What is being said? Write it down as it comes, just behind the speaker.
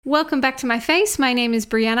Welcome back to My Face. My name is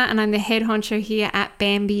Brianna and I'm the head honcho here at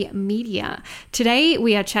Bambi Media. Today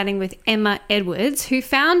we are chatting with Emma Edwards, who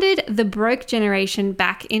founded The Broke Generation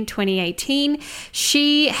back in 2018.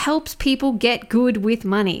 She helps people get good with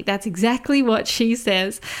money. That's exactly what she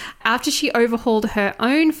says. After she overhauled her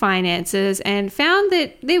own finances and found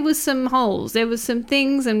that there was some holes, there was some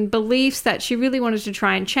things and beliefs that she really wanted to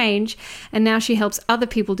try and change, and now she helps other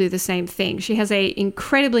people do the same thing. She has an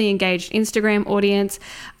incredibly engaged Instagram audience,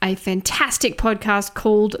 a fantastic podcast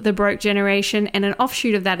called The Broke Generation, and an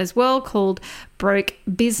offshoot of that as well called Broke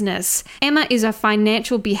Business. Emma is a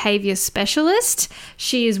financial behavior specialist.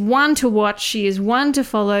 She is one to watch. She is one to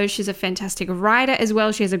follow. She's a fantastic writer as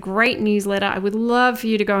well. She has a great newsletter. I would love for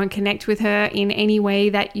you to go and connect with her in any way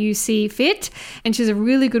that you see fit. And she's a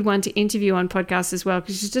really good one to interview on podcasts as well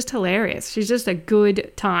because she's just hilarious. She's just a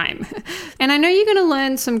good time. And I know you're going to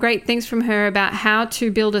learn some great things from her about how to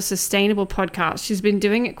build a sustainable podcast. She's been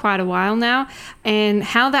doing it quite a while now and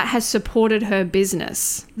how that has supported her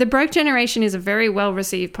business. The Broke Generation is a very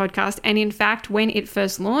well-received podcast, and in fact, when it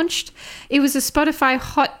first launched, it was a Spotify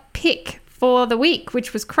hot pick for the week,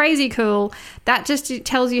 which was crazy cool. That just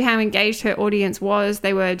tells you how engaged her audience was.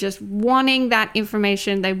 They were just wanting that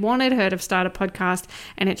information. They wanted her to start a podcast,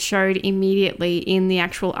 and it showed immediately in the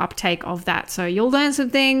actual uptake of that. So you'll learn some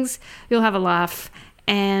things, you'll have a laugh,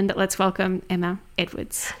 and let's welcome Emma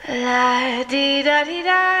Edwards.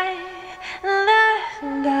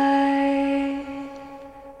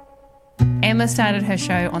 Emma started her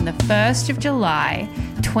show on the 1st of July,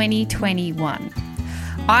 2021.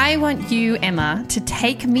 I want you, Emma, to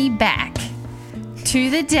take me back to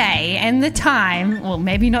the day and the time, well,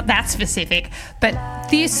 maybe not that specific, but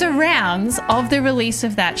the surrounds of the release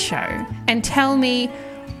of that show, and tell me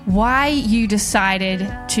why you decided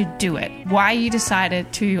to do it, why you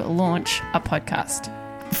decided to launch a podcast.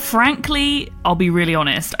 Frankly, I'll be really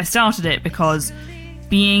honest, I started it because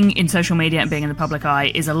being in social media and being in the public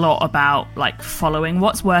eye is a lot about like following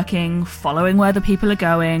what's working, following where the people are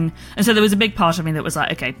going. And so there was a big part of me that was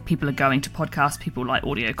like, okay, people are going to podcasts, people like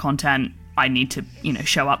audio content, I need to,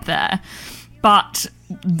 show up there. But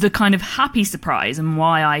the kind of happy surprise and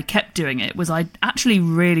why I kept doing it was I actually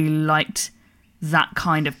really liked that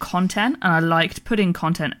kind of content, and I liked putting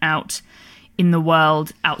content out in the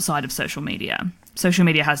world outside of social media. Social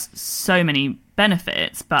media has so many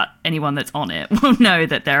benefits, but anyone that's on it will know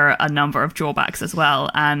that there are a number of drawbacks as well.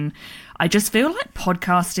 And I just feel like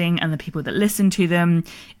podcasting and the people that listen to them,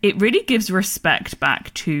 it really gives respect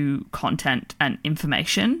back to content and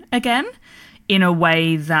information again in a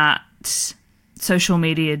way that social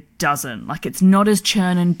media doesn't. Like, it's not as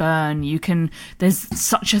churn and burn. There's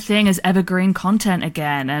such a thing as evergreen content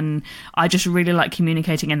again, and I just really like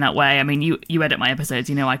communicating in that way. I mean, you edit my episodes,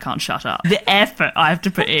 I can't shut up. The effort I have to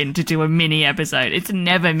put in to do a mini episode, it's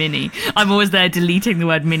never mini. I'm always there deleting the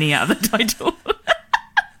word mini out of the title.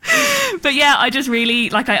 But yeah, I just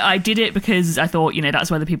really, I did it because I thought,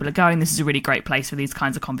 that's where the people are going. This is a really great place for these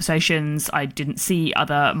kinds of conversations. I didn't see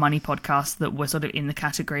other money podcasts that were sort of in the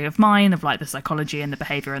category of mine, of like the psychology and the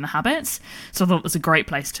behavior and the habits. So I thought it was a great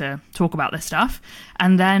place to talk about this stuff.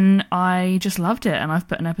 And then I just loved it. And I've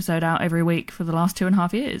put an episode out every week for the last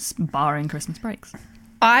 2.5 years, barring Christmas breaks.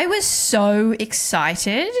 I was so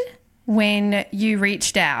excited when you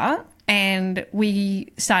reached out and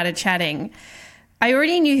we started chatting. I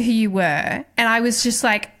already knew who you were, and I was just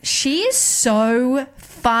like, she is so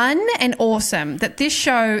fun and awesome that this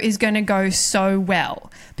show is going to go so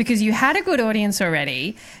well because you had a good audience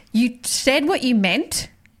already. You said what you meant.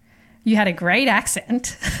 You had a great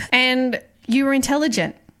accent and you were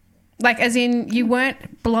intelligent. Like, as in, you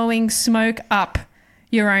weren't blowing smoke up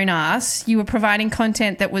your own ass. You were providing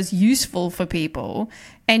content that was useful for people,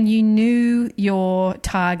 and you knew your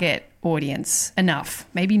target audience enough.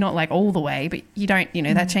 Maybe not like all the way, but you don't,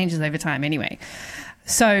 that changes over time anyway.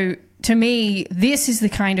 So to me, this is the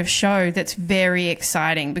kind of show that's very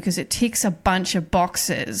exciting because it ticks a bunch of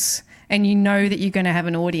boxes, and you know that you're going to have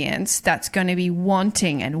an audience that's going to be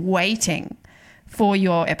wanting and waiting for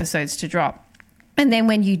your episodes to drop. And then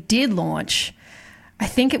when you did launch, I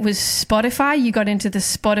think it was Spotify, you got into the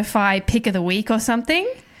Spotify pick of the week or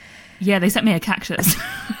something. Yeah, they sent me a cactus.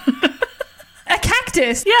 A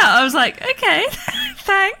cactus? Yeah, I was like, okay,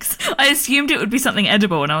 thanks. I assumed it would be something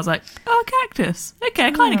edible, and I was like, oh, cactus. Okay,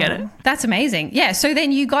 I kind of get it. That's amazing. Yeah, so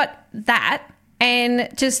then you got that and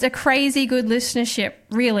just a crazy good listenership,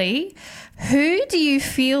 really. Who do you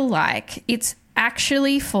feel like it's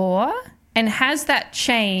actually for, and has that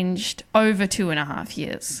changed over 2.5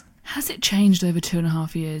 years? Has it changed over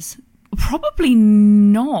 2.5 years? Probably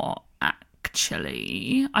not.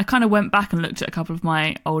 Actually, I kind of went back and looked at a couple of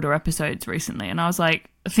my older episodes recently, and I was like,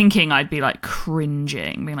 thinking I'd be like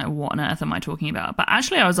cringing, being like, what on earth am I talking about? But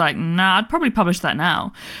actually I was like, nah, I'd probably publish that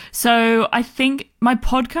now. So I think my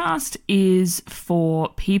podcast is for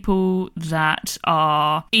people that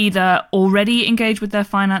are either already engaged with their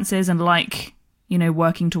finances and like, you know,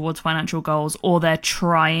 working towards financial goals, or they're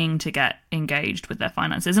trying to get engaged with their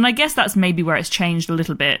finances. And I guess that's maybe where it's changed a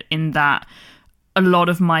little bit, in that a lot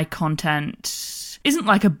of my content isn't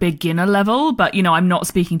like a beginner level, but, you know, I'm not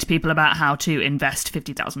speaking to people about how to invest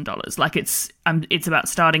 $50,000. Like it's about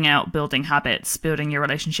starting out, building habits, building your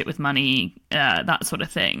relationship with money, that sort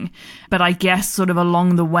of thing. But I guess sort of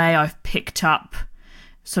along the way, I've picked up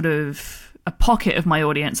sort of a pocket of my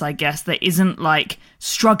audience, I guess, that isn't like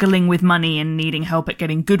struggling with money and needing help at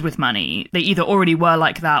getting good with money. They either already were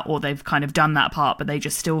like that, or they've kind of done that part, but they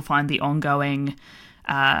just still find the ongoing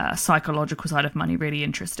psychological side of money really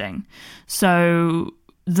interesting. So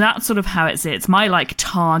that's sort of how it sits. My like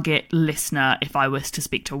target listener, if I was to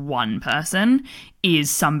speak to one person, is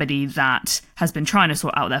somebody that has been trying to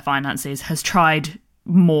sort out their finances, has tried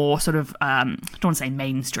more sort of I don't want to say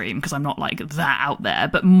mainstream because I'm not like that out there,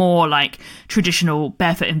 but more like traditional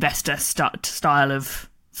barefoot investor style of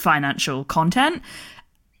financial content,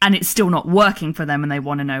 and it's still not working for them and they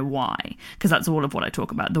want to know why, because that's all of what I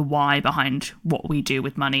talk about, the why behind what we do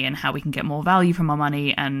with money and how we can get more value from our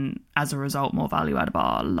money, and as a result more value out of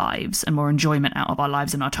our lives and more enjoyment out of our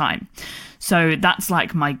lives and our time. So that's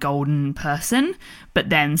like my golden person. But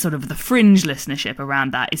then sort of the fringe listenership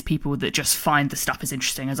around that is people that just find the stuff as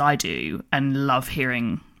interesting as I do and love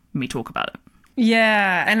hearing me talk about it.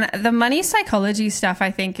 Yeah, and the money psychology stuff, I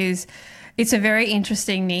think, it's a very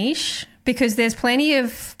interesting niche, because there's plenty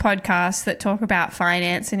of podcasts that talk about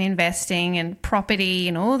finance and investing and property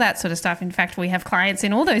and all that sort of stuff. In fact, we have clients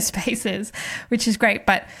in all those spaces, which is great.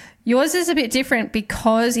 But yours is a bit different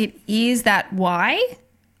because it is that why.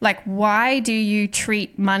 Like, why do you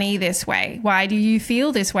treat money this way? Why do you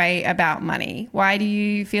feel this way about money? Why do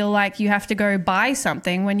you feel like you have to go buy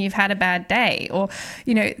something when you've had a bad day? Or,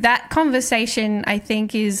 you know, that conversation, I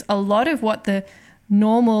think, is a lot of what the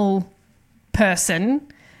normal person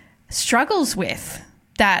struggles with,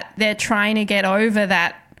 that they're trying to get over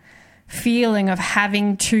that feeling of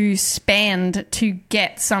having to spend to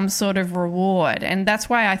get some sort of reward. And that's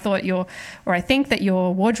why I think that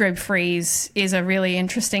your wardrobe freeze is a really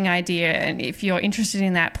interesting idea. And if you're interested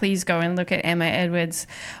in that, please go and look at Emma Edwards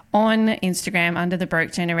on Instagram under The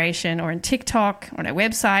Broke Generation, or on TikTok, on her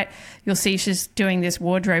website. You'll see she's doing this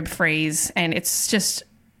wardrobe freeze, and it's just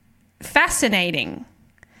fascinating.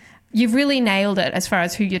 You've really nailed it as far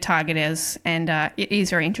as who your target is, and it is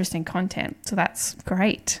very interesting content. So that's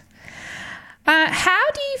great.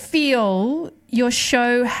 How do you feel your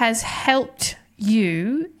show has helped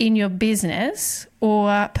you in your business,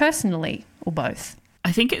 or personally, or both?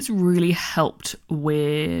 I think it's really helped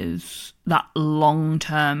with that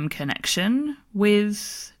long-term connection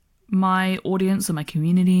with my audience or my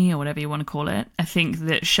community or whatever you want to call it. I think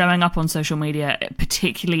that showing up on social media,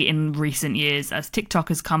 particularly in recent years as TikTok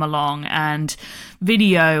has come along and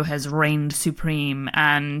video has reigned supreme,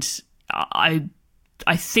 and I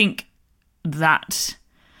think that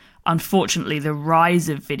unfortunately the rise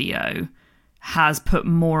of video has put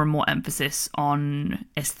more and more emphasis on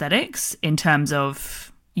aesthetics in terms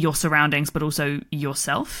of your surroundings, but also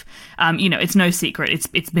yourself. You know, it's no secret,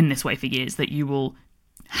 it's been this way for years, that you will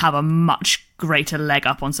have a much greater leg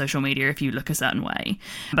up on social media if you look a certain way.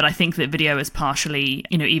 But I think that video is partially,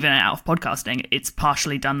 you know, even out of podcasting, it's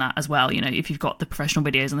partially done that as well. You know, if you've got the professional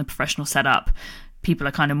videos and the professional setup, people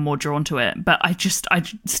are kind of more drawn to it. But I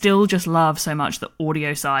still just love so much the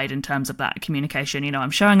audio side in terms of that communication. You know,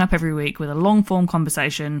 I'm showing up every week with a long form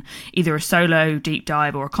conversation, either a solo deep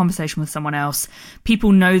dive or a conversation with someone else.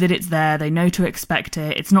 People know that it's there. They know to expect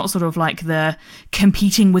it. It's not sort of like the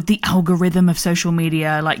competing with the algorithm of social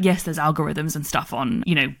media. Like, yes, there's algorithms and stuff on,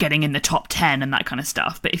 you know, getting in the top 10 and that kind of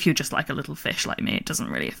stuff. But if you're just like a little fish like me, it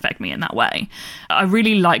doesn't really affect me in that way. I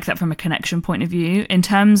really like that from a connection point of view. In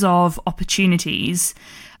terms of opportunities,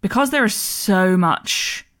 because there is so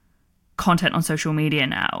much content on social media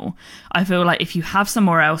now, I feel like if you have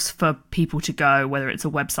somewhere else for people to go, whether it's a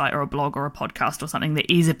website or a blog or a podcast or something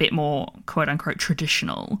that is a bit more quote unquote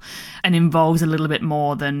traditional and involves a little bit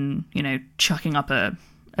more than, you know, chucking up a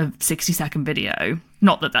 60-second video,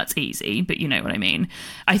 not that that's easy, but you know what I mean,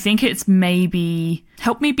 I think it's maybe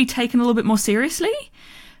helped me be taken a little bit more seriously,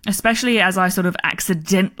 especially as I sort of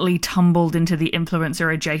accidentally tumbled into the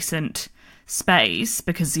influencer adjacent space,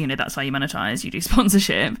 because, you know, that's how you monetize, you do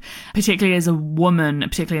sponsorship. Particularly as a woman,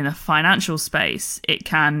 particularly in the financial space, it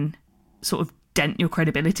can sort of dent your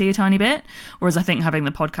credibility a tiny bit, whereas I think having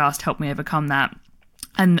the podcast helped me overcome that.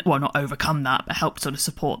 And, well, not overcome that, but help sort of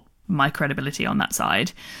support my credibility on that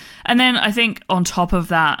side. And then I think on top of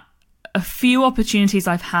that, a few opportunities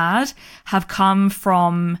I've had have come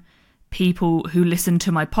from people who listen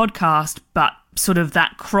to my podcast, but sort of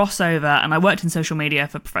that crossover. And I worked in social media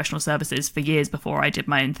for professional services for years before I did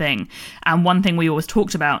my own thing. And one thing we always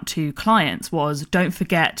talked about to clients was, don't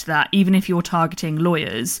forget that even if you're targeting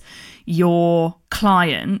lawyers, your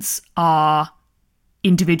clients are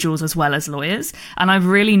individuals as well as lawyers. And I've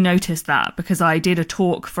really noticed that because I did a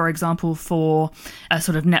talk, for example, for a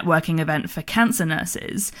sort of networking event for cancer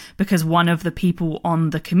nurses, because one of the people on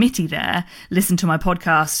the committee there listened to my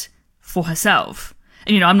podcast for herself.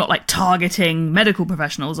 And, you know, I'm not like targeting medical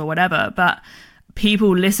professionals or whatever, but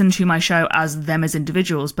people listen to my show as them as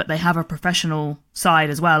individuals, but they have a professional side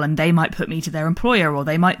as well. And they might put me to their employer, or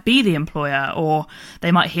they might be the employer, or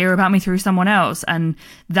they might hear about me through someone else. And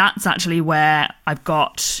that's actually where I've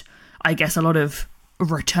got, I guess, a lot of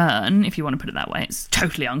return, if you want to put it that way. It's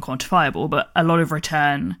totally unquantifiable, but a lot of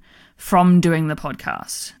return from doing the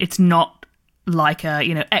podcast. It's not like a,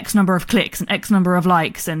 you know, X number of clicks and X number of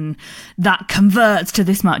likes and that converts to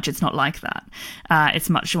this much. It's not like that.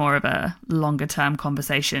 It's much more of a longer term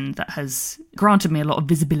conversation that has granted me a lot of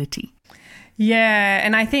visibility. Yeah,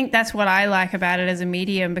 and I think that's what I like about it as a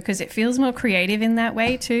medium, because it feels more creative in that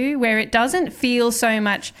way too, where it doesn't feel so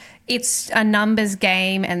much it's a numbers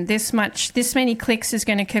game and this many clicks is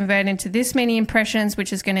going to convert into this many impressions,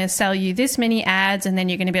 which is going to sell you this many ads, and then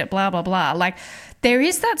you're going to be blah, blah, blah. Like, there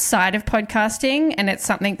is that side of podcasting, and it's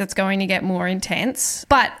something that's going to get more intense.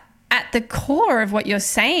 But at the core of what you're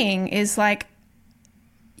saying is like,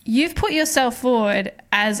 you've put yourself forward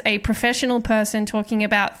as a professional person talking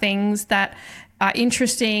about things that are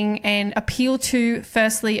interesting and appeal to,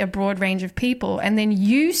 firstly, a broad range of people. And then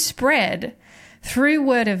you spread through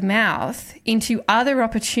word of mouth into other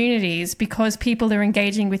opportunities because people are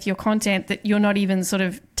engaging with your content that you're not even sort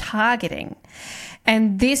of targeting.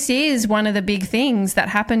 And this is one of the big things that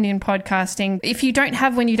happened in podcasting. If you don't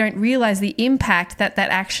have, when you don't realize the impact that that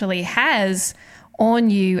actually has on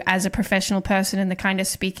you as a professional person and the kind of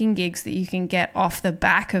speaking gigs that you can get off the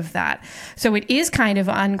back of that. So it is kind of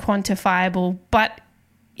unquantifiable, but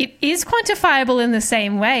it is quantifiable in the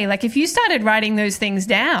same way. Like, if you started writing those things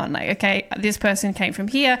down, like, okay, this person came from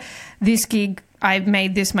here, this gig, I've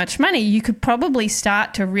made this much money, you could probably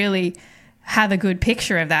start to really have a good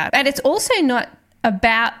picture of that. And it's also not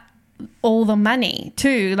about all the money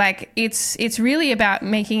too. Like, it's really about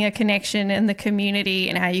making a connection in the community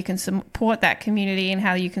and how you can support that community and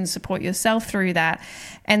how you can support yourself through that.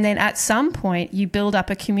 And then at some point you build up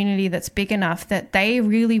a community that's big enough that they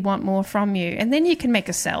really want more from you. And then you can make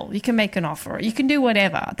a sell, you can make an offer, you can do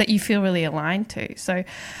whatever that you feel really aligned to. So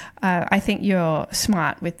I think you're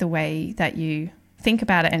smart with the way that you think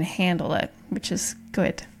about it and handle it, which is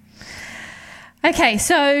good. Okay,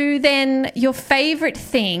 so then your favorite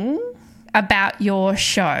thing about your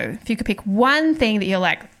show, if you could pick one thing that you're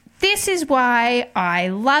like, this is why I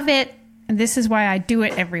love it and this is why I do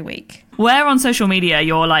it every week. Where on social media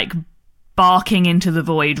you're like barking into the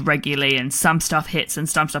void regularly and some stuff hits and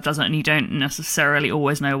some stuff doesn't, and you don't necessarily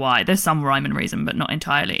always know why. There's some rhyme and reason, but not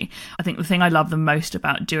entirely. I think the thing I love the most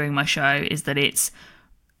about doing my show is that it's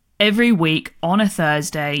every week on a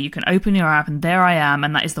Thursday. You can open your app and there I am,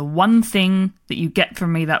 and that is the one thing that you get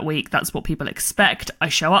from me that week. That's what people expect. I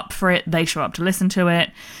show up for it, they show up to listen to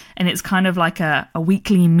it, and it's kind of like a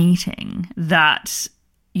weekly meeting that,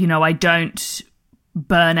 you know, I don't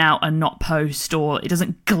burn out and not post, or it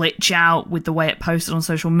doesn't glitch out with the way it posted on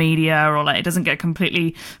social media, or like it doesn't get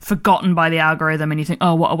completely forgotten by the algorithm and you think,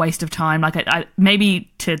 oh, what a waste of time. Like, I maybe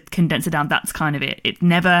to condense it down, that's kind of it.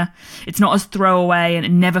 It's not as throwaway, and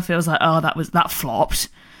it never feels like, oh, that flopped,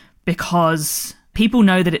 because people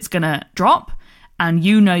know that it's gonna drop and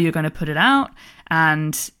you know you're going to put it out.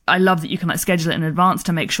 And I love that you can like schedule it in advance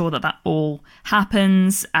to make sure that that all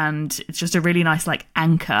happens, and it's just a really nice like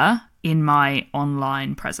anchor in my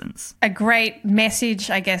online presence. A great message,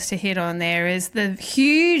 I guess, to hit on there is the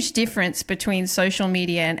huge difference between social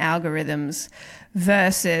media and algorithms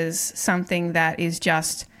versus something that is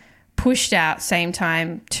just pushed out same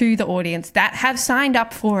time to the audience that have signed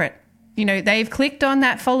up for it. You know, they've clicked on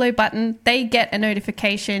that follow button, they get a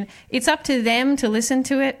notification. It's up to them to listen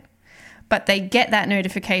to it, but they get that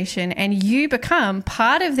notification and you become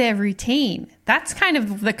part of their routine. That's kind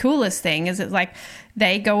of the coolest thing, is it's like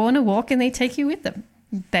they go on a walk and they take you with them.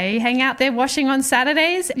 They hang out there washing on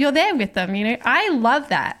Saturdays, you're there with them, you know. I love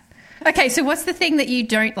that. Okay, so what's the thing that you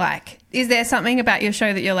don't like? Is there something about your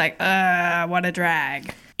show that you're like, what a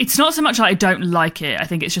drag? It's not so much like I don't like it. I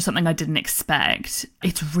think it's just something I didn't expect.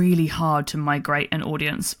 It's really hard to migrate an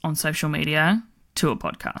audience on social media to a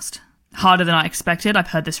podcast. Harder than I expected. I've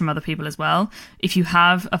heard this from other people as well. If you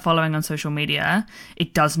have a following on social media,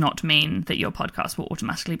 it does not mean that your podcast will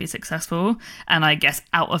automatically be successful. And I guess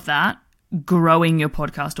out of that, growing your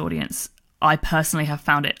podcast audience, I personally have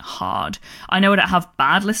found it hard. I know I don't have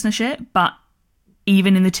bad listenership, but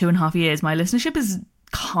even in the 2.5 years, my listenership is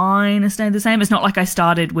kind of stayed the same. It's not like I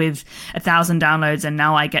started with 1,000 downloads and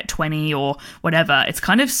now I get 20 or whatever. It's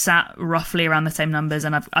kind of sat roughly around the same numbers,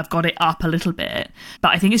 and I've got it up a little bit. But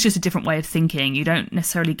I think it's just a different way of thinking. You don't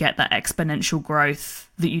necessarily get that exponential growth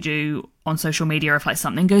that you do on social media if like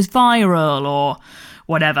something goes viral or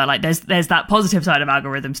whatever. Like there's that positive side of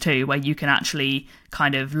algorithms too, where you can actually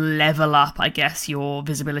kind of level up, I guess, your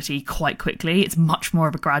visibility quite quickly. It's much more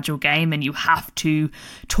of a gradual game, and you have to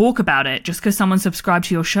talk about it. Just because someone subscribed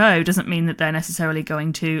to your show doesn't mean that they're necessarily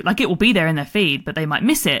going to, like, it will be there in their feed, but they might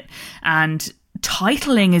miss it. And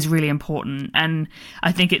titling is really important. And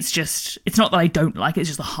I think it's not that I don't like it, it's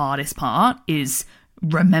just the hardest part is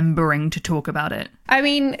remembering to talk about it. I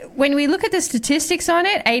mean, when we look at the statistics on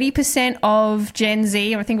it, 80% of Gen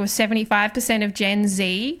Z, or I think it was 75% of Gen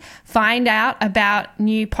Z, find out about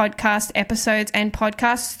new podcast episodes and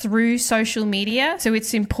podcasts through social media. So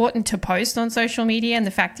it's important to post on social media, and the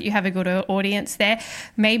fact that you have a good audience there.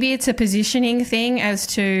 Maybe it's a positioning thing as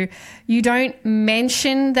to you don't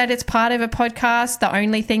mention that it's part of a podcast. The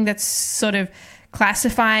only thing that's sort of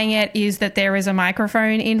classifying it is that there is a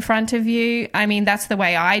microphone in front of you. I mean, that's the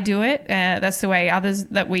way I do it. That's the way others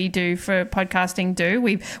that we do for podcasting do.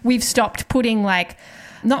 We've stopped putting, like,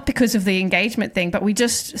 not because of the engagement thing, but we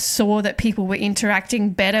just saw that people were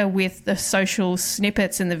interacting better with the social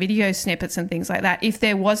snippets and the video snippets and things like that. If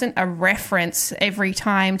there wasn't a reference every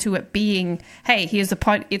time to it being, hey, here's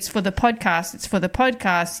the it's for the podcast,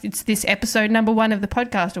 it's this episode number 1 of the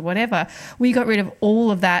podcast or whatever, we got rid of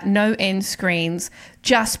all of that. No end screens,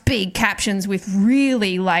 just big captions with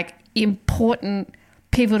really like important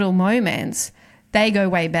pivotal moments. They go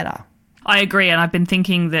way better. I agree, and I've been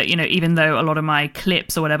thinking that, you know, even though a lot of my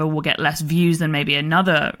clips or whatever will get less views than maybe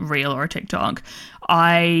another reel or a TikTok,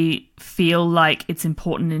 I feel like it's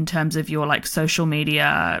important in terms of your like social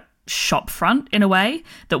media shop front, in a way,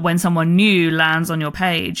 that when someone new lands on your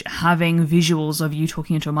page, having visuals of you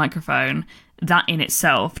talking into a microphone, that in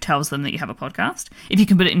itself tells them that you have a podcast. If you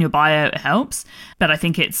can put it in your bio, it helps. But I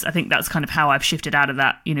think that's kind of how I've shifted out of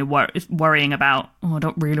that, you know, worrying about, I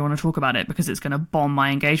don't really want to talk about it because it's going to bomb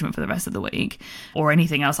my engagement for the rest of the week or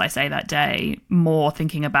anything else I say that day. More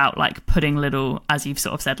thinking about like putting little, as you've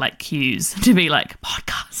sort of said, like cues to be like,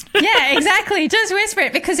 podcast. Yeah, exactly. Just whisper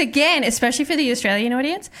it. Because again, especially for the Australian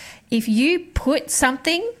audience, if you put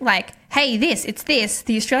something like, hey, it's this,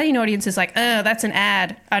 the Australian audience is like, oh, that's an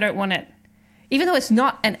ad, I don't want it. Even though it's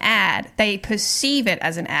not an ad, they perceive it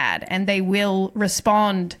as an ad, and they will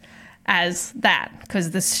respond as that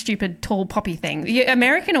because the stupid tall poppy thing. The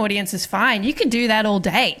American audience is fine. You can do that all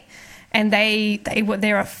day, and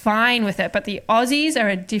they're fine with it. But the Aussies are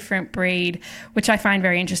a different breed, which I find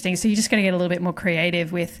very interesting. So you're just going to get a little bit more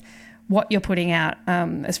creative with what you're putting out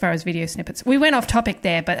as far as video snippets. We went off topic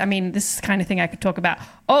there, but I mean, this is the kind of thing I could talk about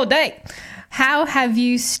all day. How have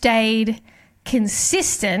you stayed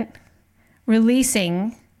consistent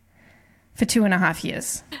releasing for 2.5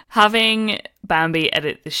 years? Having Bambi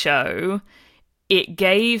edit the show, it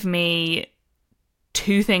gave me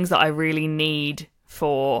 2 things that I really need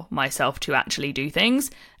for myself to actually do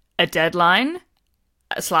things: a deadline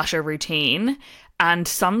 / a routine, and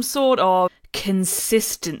some sort of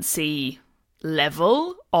consistency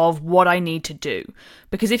level of what I need to do.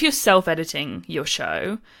 Because if you're self-editing your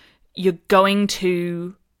show, you're going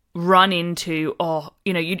to run into,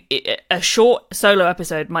 a short solo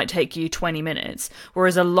episode might take you 20 minutes,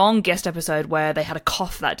 whereas a long guest episode where they had a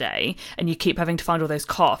cough that day and you keep having to find all those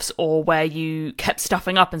coughs, or where you kept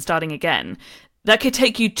stuffing up and starting again, that could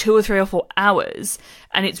take you 2 or 3 or 4 hours,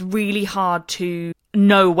 and it's really hard to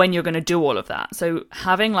know when you're going to do all of that. So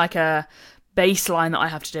having like a baseline that I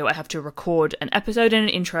have to do, I have to record an episode and an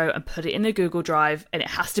intro and put it in the Google Drive, and it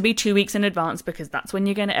has to be 2 weeks in advance because that's when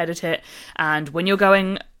you're going to edit it. And when you're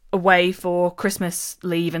going away for Christmas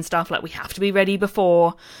leave and stuff, like, we have to be ready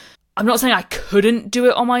before. I'm not saying I couldn't do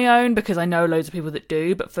it on my own, because I know loads of people that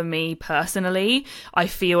do, but for me personally, I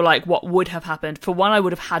feel like what would have happened, for one, I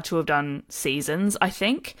would have had to have done seasons, I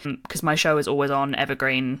think, because my show is always on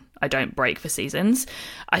evergreen. I don't break for seasons.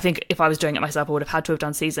 I think if I was doing it myself, I would have had to have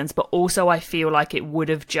done seasons, but also I feel like it would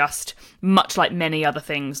have just, much like many other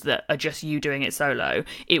things that are just you doing it solo,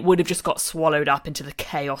 it would have just got swallowed up into the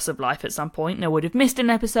chaos of life at some point, and I would have missed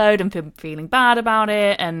an episode and been feeling bad about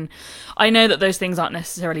it. And I know that those things aren't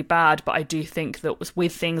necessarily bad, but I do think that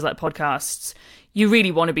with things like podcasts, you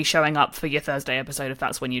really want to be showing up for your Thursday episode if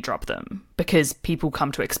that's when you drop them, because people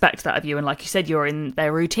come to expect that of you. And like you said, you're in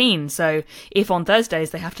their routine. So if on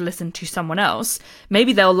Thursdays they have to listen to someone else,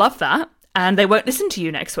 maybe they'll love that and they won't listen to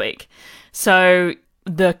you next week. So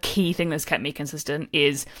the key thing that's kept me consistent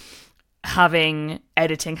is having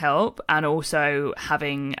editing help and also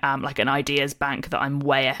having like an ideas bank that I'm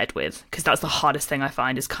way ahead with, because that's the hardest thing I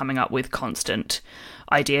find, is coming up with constant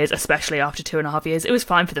ideas, especially after 2.5 years. It was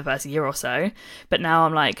fine for the first year or so, but now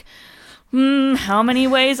I'm like, how many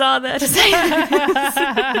ways are there to say this?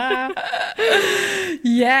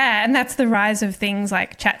 Yeah, and that's the rise of things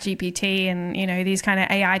like ChatGPT and, you know, these kind of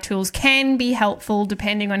AI tools can be helpful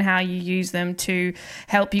depending on how you use them to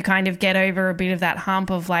help you kind of get over a bit of that hump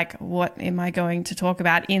of like, what am I going to talk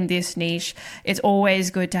about in this niche? It's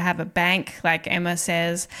always good to have a bank, like Emma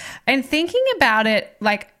says, and thinking about it,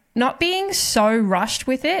 like not being so rushed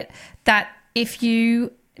with it that if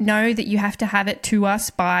you know that you have to have it to us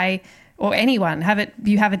by, or anyone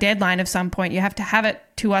you have a deadline of some point, you have to have it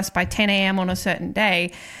to us by 10 a.m. on a certain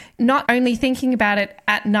day, not only thinking about it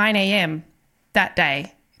at 9 a.m. that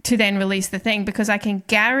day to then release the thing, because I can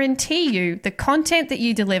guarantee you the content that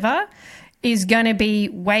you deliver is going to be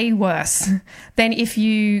way worse than if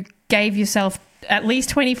you gave yourself at least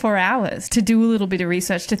 24 hours to do a little bit of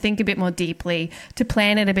research, to think a bit more deeply, to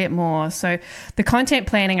plan it a bit more. So the content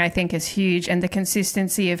planning, I think, is huge, and the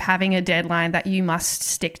consistency of having a deadline that you must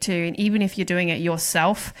stick to. And even if you're doing it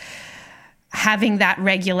yourself, having that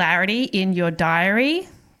regularity in your diary.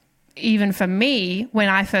 Even for me, when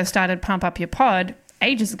I first started Pump Up Your Pod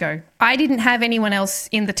ages ago, I didn't have anyone else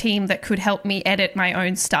in the team that could help me edit my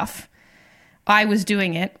own stuff. I was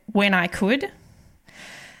doing it when I could,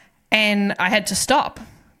 and I had to stop.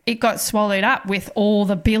 It got swallowed up with all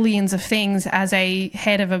the billions of things as a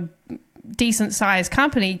head of a decent sized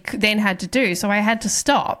company then had to do. So I had to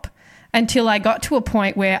stop until I got to a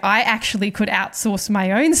point where I actually could outsource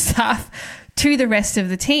my own stuff to the rest of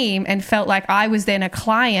the team and felt like I was then a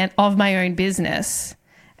client of my own business.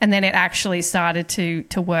 And then it actually started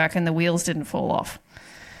to work and the wheels didn't fall off.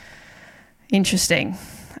 Interesting.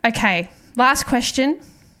 Okay, last question.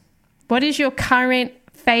 What is your current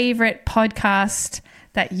favorite podcast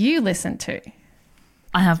that you listen to?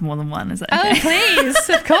 I have more than one, is that okay? Oh, please,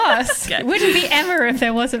 of course. Okay. It wouldn't be Emma if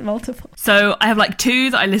there wasn't multiple. So I have like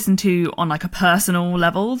two that I listen to on like a personal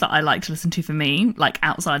level that I like to listen to for me, like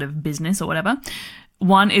outside of business or whatever.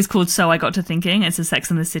 One is called So I Got to Thinking. It's a Sex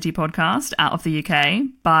and the City podcast out of the UK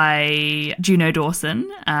by Juno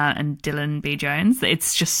Dawson and Dylan B. Jones.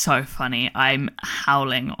 It's just so funny. I'm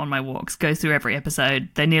howling on my walks. Goes through every episode.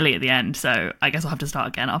 They're nearly at the end, so I guess I'll have to start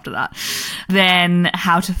again after that. Then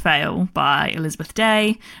How to Fail by Elizabeth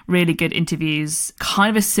Day. Really good interviews. Kind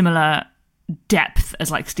of a similar depth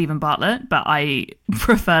as like Stephen Bartlett, but I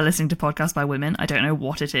prefer listening to podcasts by women. I don't know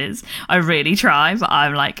what it is. I really try, but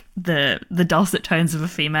I'm like the dulcet tones of a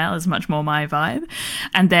female is much more my vibe.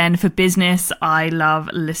 And then for business, I love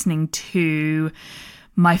listening to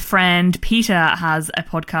my friend Peter has a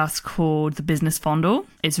podcast called The Business Fondle.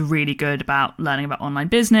 It's really good about learning about online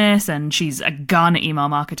business, and she's a gun at email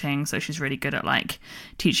marketing, so she's really good at like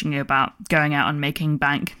teaching you about going out and making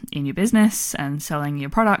bank in your business and selling your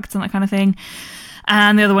products and that kind of thing.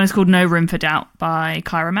 And the other one is called No Room for Doubt by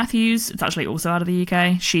Kyra Matthews. It's actually also out of the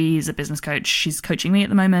UK. She's a business coach. She's coaching me at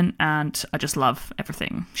the moment, and I just love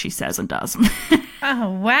everything she says and does.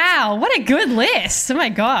 Oh, wow. What a good list. Oh, my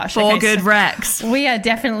gosh. Four good recs. We are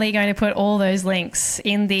definitely going to put all those links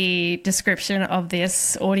in the description of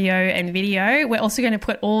this audio and video. We're also going to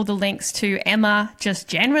put all the links to Emma just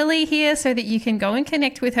generally here so that you can go and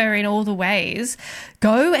connect with her in all the ways.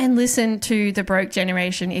 Go and listen to The Broke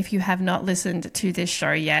Generation if you have not listened to this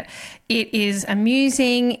show yet. It is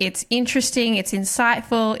amusing, it's interesting, it's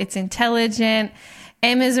insightful, it's intelligent.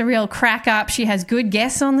 Emma's a real crack up. She has good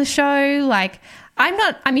guests on the show.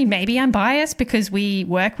 Maybe I'm biased because we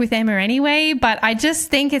work with Emma anyway, but I just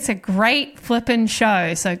think it's a great flippin'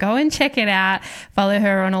 show. So go and check it out. Follow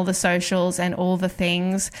her on all the socials and all the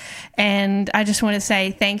things. And I just want to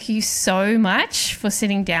say thank you so much for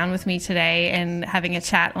sitting down with me today and having a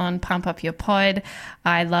chat on Pump Up Your Pod.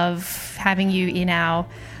 I love having you in our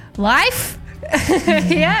life.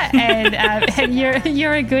 Yeah, and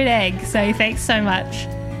you're a good egg. So thanks so much.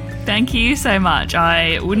 Thank you so much.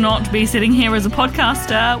 I would not be sitting here as a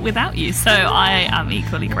podcaster without you, so I am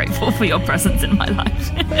equally grateful for your presence in my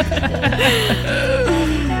life.